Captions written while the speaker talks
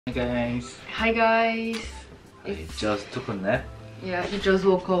Hi guys. Hi guys. I just took a nap. Yeah, he just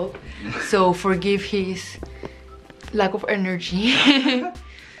woke up. So forgive his lack of energy.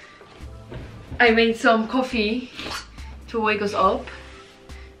 I made some coffee to wake us up.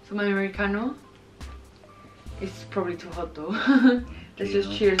 Some Americano. It's probably too hot though. Let's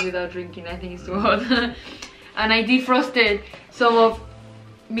just cheers without drinking. I think it's too hot. And I defrosted some of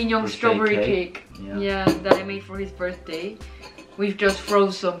Minyong's strawberry cake. Yeah, that I made for his birthday. We've just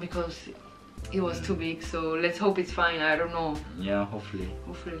froze some because it was too big, so let's hope it's fine. I don't know. Yeah, hopefully.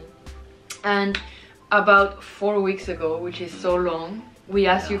 And about 4 weeks ago, which is so long, we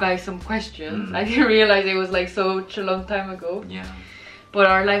asked you guys some questions. I didn't realize it was like such a long time ago. Yeah. But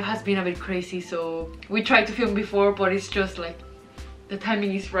our life has been a bit crazy, so we tried to film before, but it's just like the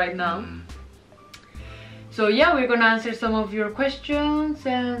timing is right now. So yeah, we're gonna answer some of your questions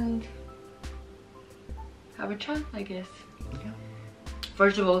and have a chat, I guess. Yeah.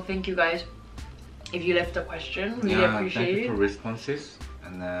 First of all, thank you guys if you left a question. Really appreciate thank you it. for responses.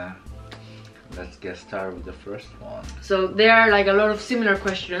 And let's get started with the first one. So there are like a lot of similar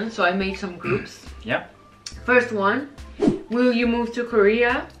questions, so I made some groups. Yeah. First one, will you move to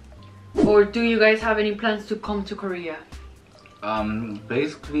Korea? Or do you guys have any plans to come to Korea?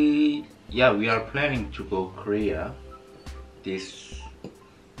 Basically, yeah, we are planning to go Korea this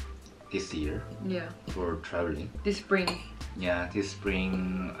year. Yeah. For traveling. This spring. Yeah, this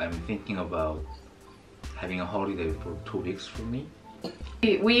spring I'm thinking about having a holiday for 2 weeks for me.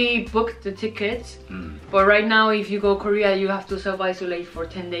 We booked the tickets, but right now if you go Korea you have to self-isolate for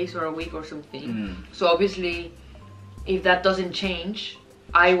 10 days or a week or something. So obviously if that doesn't change,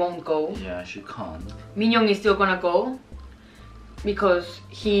 I won't go. Yeah, she can't. Minyong is still gonna go because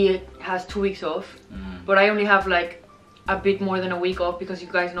he has 2 weeks off, but I only have like a bit more than a week off because you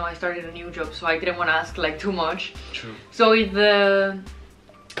guys know I started a new job, so I didn't want to ask like too much. True. So if the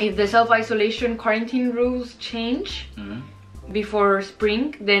self-isolation quarantine rules change before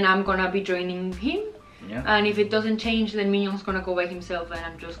spring, then I'm gonna be joining him. Yeah. And if it doesn't change, then Minyong's gonna go by himself and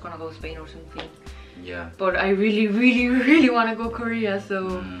I'm just gonna go to Spain or something. Yeah. But I really want to go Korea,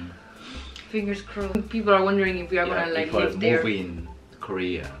 so fingers crossed. People are wondering if we are gonna like live there. Move in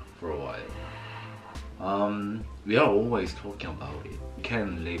Korea for a while. We are always talking about it. We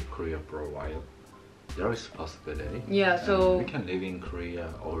can leave Korea for a while. There is a possibility. Yeah, so we can live in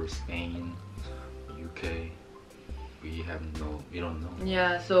Korea or Spain, UK. We don't know.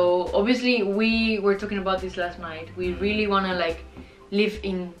 Yeah, so obviously we were talking about this last night. We really wanna like live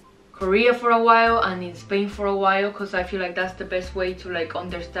in Korea for a while and in Spain for a while, because I feel like that's the best way to like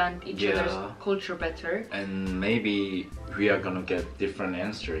understand each other's culture better. And maybe we are gonna get different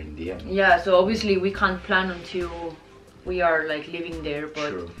answer in the end. Yeah, so obviously we can't plan until we are like living there,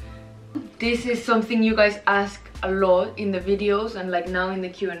 but True. This is something you guys ask a lot in the videos and like now in the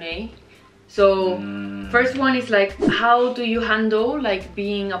Q&A. So first one is like, how do you handle like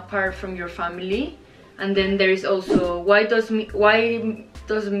being apart from your family? And then there is also, why doesn't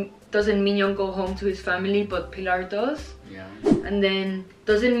Minyong go home to his family but Pilar does? Yeah. And then,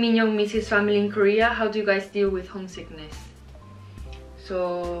 doesn't Minyong miss his family in Korea? How do you guys deal with homesickness?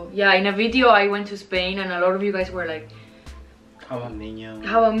 So yeah, in a video I went to Spain and a lot of you guys were like, how about Minyong?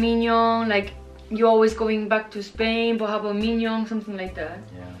 How about Minyong? Like, you're always going back to Spain, but how about Minyong? Something like that.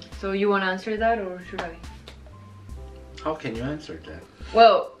 Yeah. So you want to answer that or should I? How can you answer that?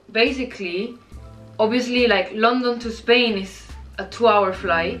 Well, basically, obviously like London to Spain is a 2-hour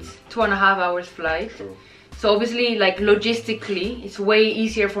flight, 2.5 hours flight. True. So obviously like logistically it's way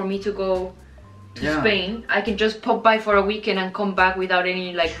easier for me to go to Spain. I can just pop by for a weekend and come back without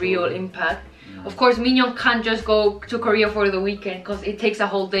any like real impact. Of course Minyong can't just go to Korea for the weekend because it takes a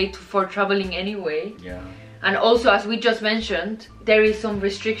whole day for traveling anyway. Yeah. And also, as we just mentioned, there is some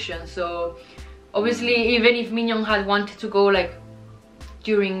restrictions. So obviously even if Minyong had wanted to go like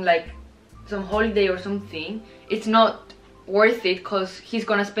during like some holiday or something, it's not worth it because he's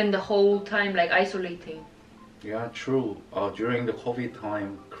gonna spend the whole time like isolating. Yeah, true. During the COVID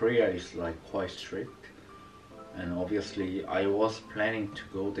time, Korea is like quite strict, and obviously I was planning to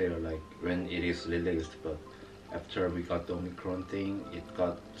go there like when it is released, but after we got the Omicron thing, it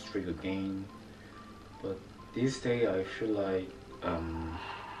got strict again. But this day I feel like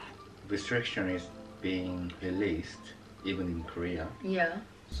restriction is being released even in Korea. Yeah.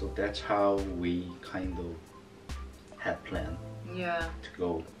 So that's how we kind of had planned to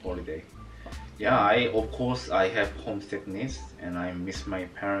go holiday. Yeah, of course I have homesickness and I miss my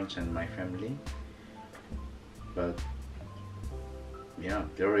parents and my family. But yeah,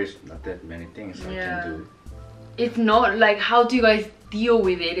 there is not that many things I can do. It's not like, how do you guys deal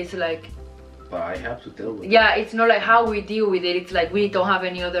with it? It's like, but I have to deal with it. Yeah, it's not like how we deal with it. It's like we don't have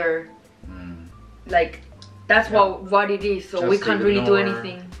any other like that's what it is. So just we can't really do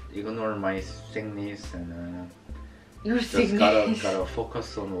anything. Ignore my sickness and Your just sickness. gotta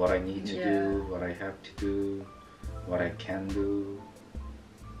focus on what I need to do, what I have to do, what I can do.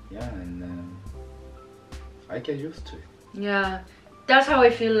 Yeah, and I get used to it. Yeah, that's how I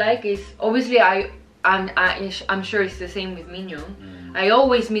feel like. Is obviously I'm sure it's the same with Minyong. I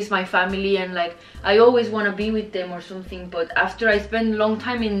always miss my family and like I always want to be with them or something. But after I spend a long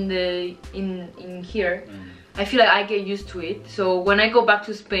time in here, I feel like I get used to it. So when I go back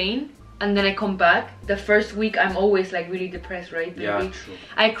to Spain and then I come back, the first week I'm always like really depressed, right? Yeah, true.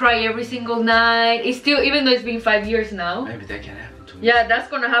 I cry every single night. It's still, even though it's been 5 years now. Maybe that can happen to me. Yeah, that's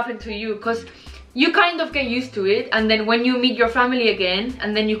gonna happen to you because you kind of get used to it, and then when you meet your family again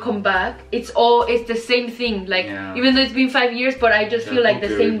and then you come back, it's the same thing. Like even though it's been 5 years, but I just feel like the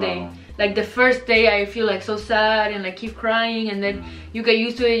same day. Like the first day I feel like so sad and I keep crying, and then you get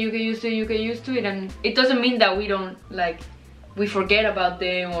used to it, you get used to it, you get used to it, and it doesn't mean that we don't like we forget about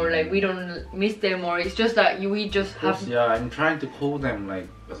them or like we don't miss them, or it's just that we just have. Yeah, I'm trying to call them like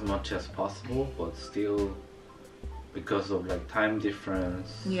as much as possible, but still because of like time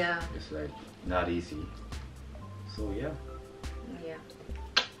difference, it's like not easy. So yeah.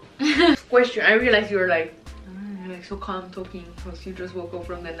 Question, I realized you were like so calm talking because you just woke up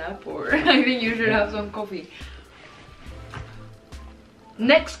from the nap, or I think you should have some coffee.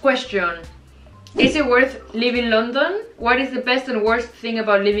 Next question. Is it worth living in London? What is the best and worst thing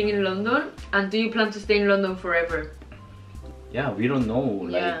about living in London? And do you plan to stay in London forever? Yeah, we don't know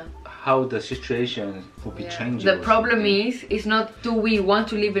like how the situation will be changing. The problem is not do we want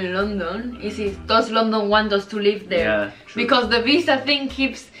to live in London, is it does London want us to live there? Yeah, true. Because the visa thing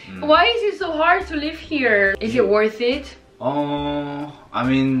keeps why is it so hard to live here? Is it worth it? I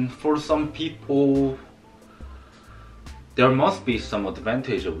mean, for some people there must be some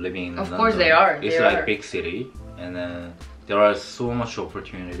advantage of living in London. Of course there are. It's like big city, and there are so much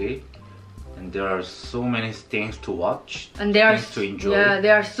opportunity, and there are so many things to watch, and things to enjoy. Yeah,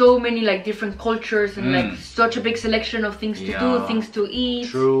 there are so many like different cultures and like such a big selection of things to do, things to eat.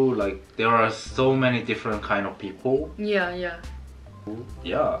 True, like there are so many different kind of people. Yeah,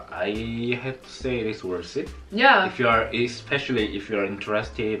 I have to say it is worth it. Yeah. If you are, especially if you are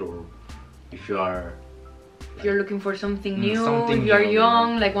interested, or if you are. If you're looking for something new, if you're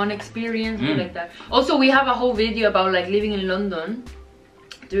young, like one experience, like that. Also, we have a whole video about like living in London.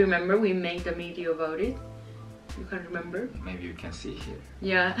 Do you remember? We made a video about it. You can't remember? Maybe you can see here.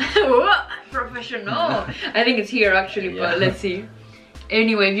 Yeah. Professional. I think it's here actually, but let's see.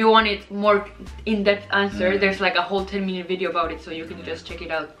 Anyway, if you want it more in-depth answer, there's like a whole 10-minute video about it, so you can just check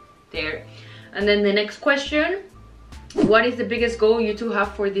it out there. And then the next question. What is the biggest goal you two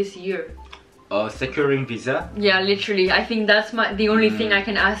have for this year? Securing visa. Yeah, literally. I think that's the only thing I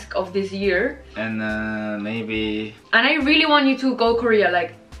can ask of this year. And maybe. And I really want you to go Korea,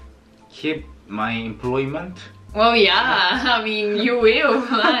 like. Keep my employment. Well, yeah. I mean, you will.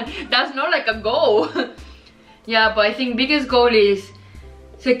 That's not like a goal. Yeah, but I think biggest goal is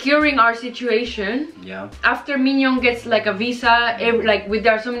securing our situation. Yeah. After Minyong gets like a visa, like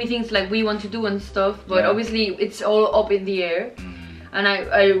there are so many things like we want to do and stuff, but obviously it's all up in the air.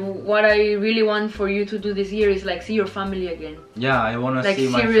 And what I really want for you to do this year is like see your family again. Yeah, I want to like, see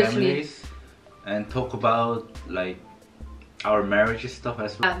my families and talk about like our marriage stuff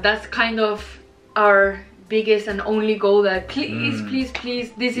as well. That's kind of our biggest and only goal, that please, this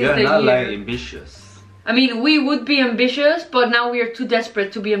is the year. Not like ambitious. I mean, we would be ambitious, but now we are too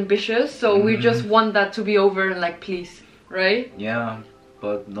desperate to be ambitious, so we just want that to be over and like please, right? Yeah,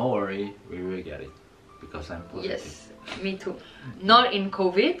 but no worry, we will get it because I'm positive. Yes. Me too. Not in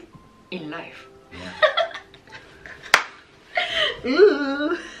COVID, in life.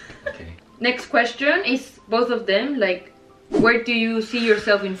 Yeah. Okay. Next question is both of them like, where do you see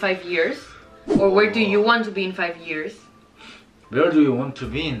yourself in 5 years? Or where do you want to be in 5 years? Where do you want to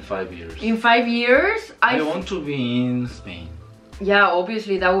be in 5 years? In 5 years, I want to be in Spain. Yeah,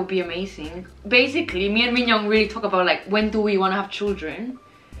 obviously that would be amazing. Basically, me and Minyong really talk about like, when do we want to have children?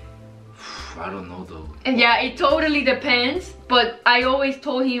 I don't know though. And yeah, it totally depends, but I always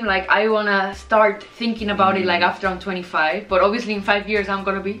told him like I wanna start thinking about it like after I'm 25, but obviously in 5 years I'm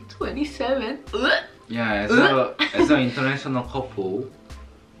gonna be 27. Yeah, as an international couple,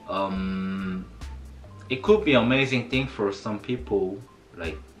 it could be an amazing thing for some people,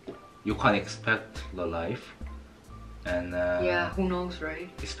 like you can't expect the life, and yeah, who knows, right?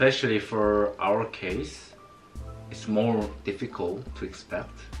 Especially for our case, it's more difficult to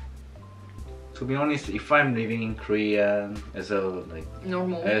expect. to be honest, if I'm living in Korea as normal,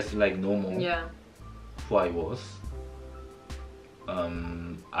 normal, who I was,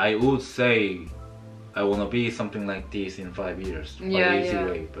 I would say I wanna be something like this in 5 years. Quite easy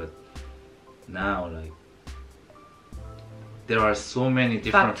way, but now like there are so many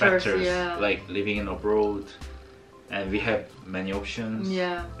different factors like living in abroad, and we have many options,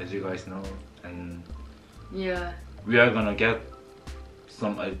 as you guys know, and we are gonna get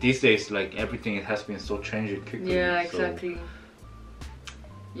some these days, like everything has been so changing quickly. Exactly.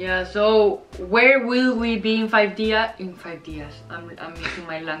 So where will we be in 5 years? In 5 years, I'm mixing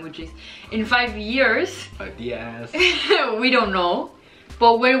my languages. In 5 years, 5 years. We don't know,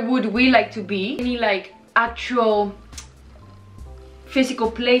 but where would we like to be? Any like actual physical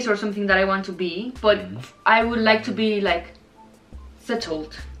place or something that I want to be, but I would like to be like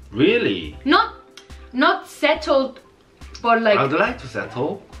settled. Really? Not settled, but like I'd like to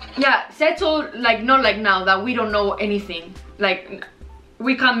settle. Yeah, settled, like not like now that we don't know anything. Like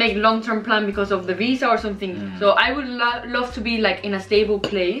we can't make long-term plan because of the visa or something. So I would love to be like in a stable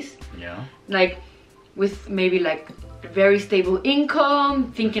place. Like with maybe like very stable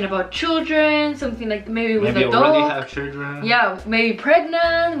income, thinking about children, something like maybe with a dog. Maybe already have children. Yeah, maybe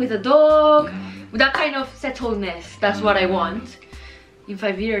pregnant with a dog. With that kind of settledness. That's what I want in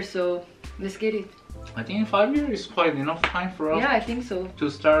 5 years. So let's get it. I think 5 years is quite enough time for us. Yeah, I think so. To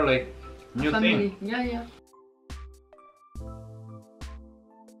start like new thing. Yeah.